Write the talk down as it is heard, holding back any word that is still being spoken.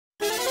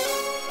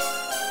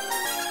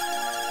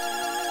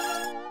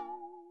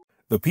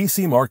The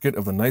PC market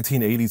of the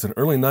 1980s and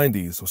early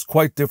 90s was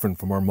quite different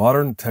from our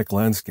modern tech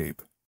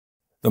landscape.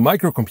 The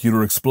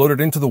microcomputer exploded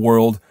into the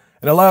world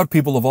and allowed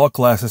people of all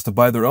classes to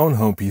buy their own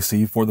home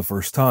PC for the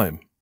first time.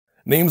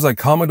 Names like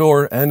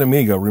Commodore and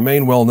Amiga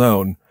remain well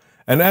known,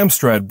 and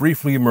Amstrad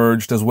briefly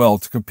emerged as well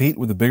to compete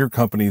with the bigger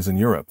companies in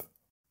Europe.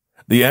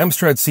 The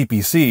Amstrad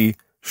CPC,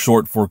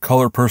 short for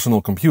Color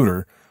Personal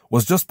Computer,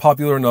 was just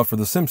popular enough for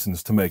The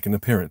Simpsons to make an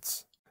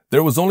appearance.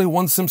 There was only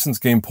one Simpsons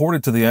game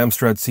ported to the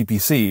Amstrad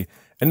CPC,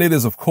 and it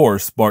is, of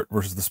course, Bart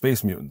vs. the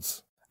Space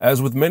Mutants.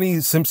 As with many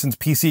Simpsons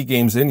PC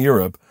games in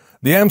Europe,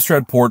 the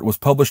Amstrad port was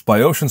published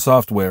by Ocean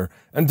Software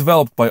and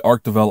developed by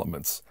Arc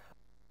Developments.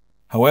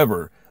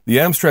 However, the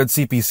Amstrad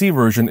CPC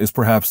version is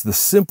perhaps the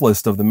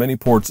simplest of the many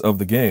ports of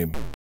the game.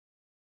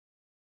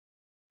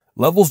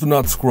 Levels do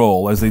not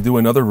scroll as they do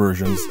in other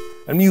versions,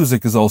 and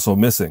music is also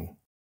missing.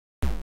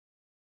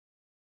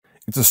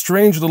 It's a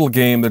strange little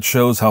game that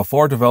shows how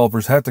far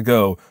developers had to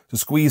go to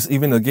squeeze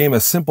even a game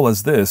as simple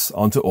as this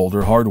onto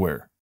older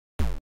hardware.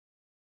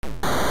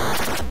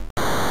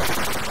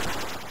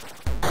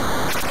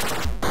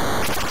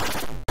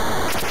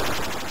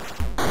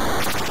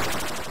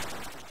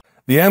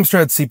 The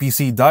Amstrad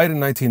CPC died in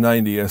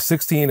 1990 as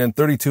 16 and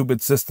 32-bit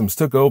systems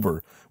took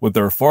over with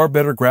their far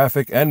better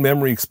graphic and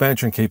memory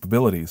expansion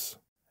capabilities.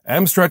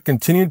 Amstrad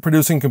continued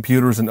producing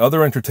computers and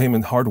other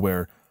entertainment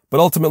hardware,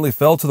 but ultimately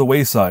fell to the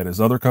wayside as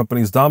other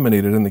companies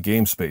dominated in the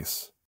game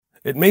space.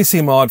 It may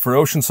seem odd for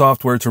Ocean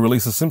Software to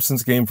release a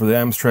Simpsons game for the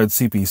Amstrad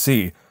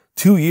CPC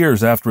 2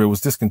 years after it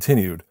was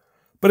discontinued,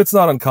 but it's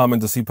not uncommon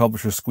to see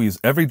publishers squeeze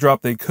every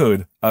drop they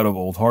could out of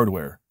old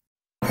hardware.